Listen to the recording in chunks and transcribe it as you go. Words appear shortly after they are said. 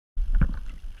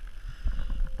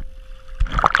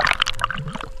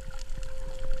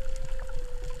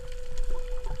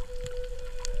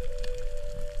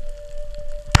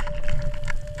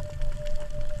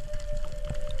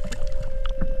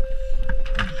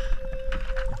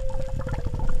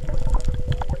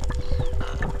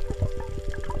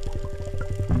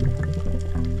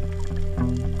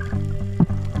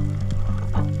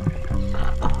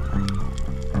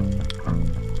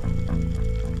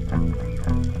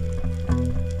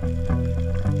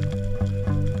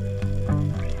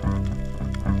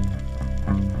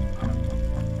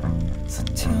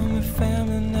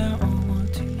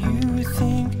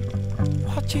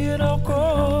it all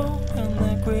grow in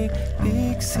that great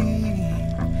big sea.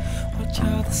 Watch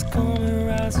how the scum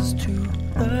rises to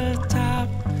the top.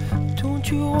 Don't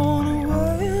you wanna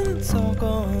worry, it's all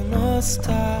gonna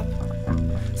stop.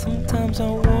 Sometimes I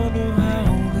wonder how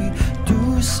we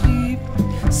do sleep,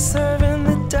 serving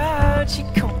the dodgy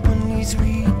companies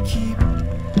we keep,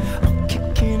 all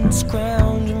kicking and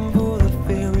scrounging for the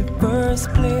very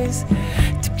first place.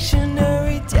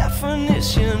 Dictionary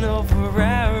definition of a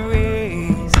rat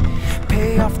race.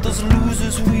 Pay off those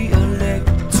losers we elect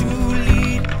to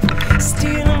lead,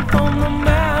 stealing from the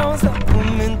mouths that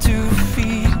we're meant to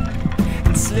feed,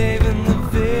 enslaving the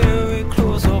very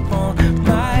clothes up on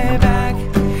my back.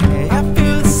 I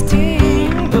feel the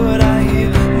sting, but I hear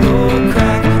no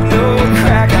crack, no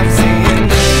crack. I'm saying,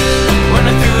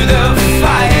 running through the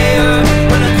fire,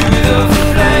 running through the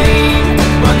flame,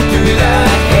 running through the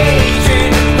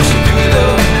hatred, pushing through the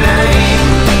blame,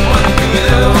 running through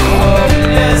the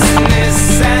hopelessness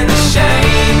and the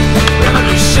shame.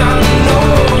 Revolution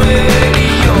already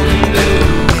on the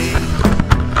way.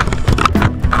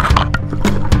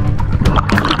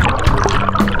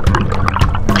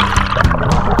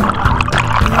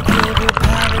 Clever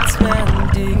pirates, man,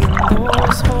 digging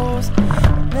those holes,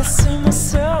 messing with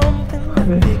something that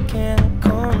they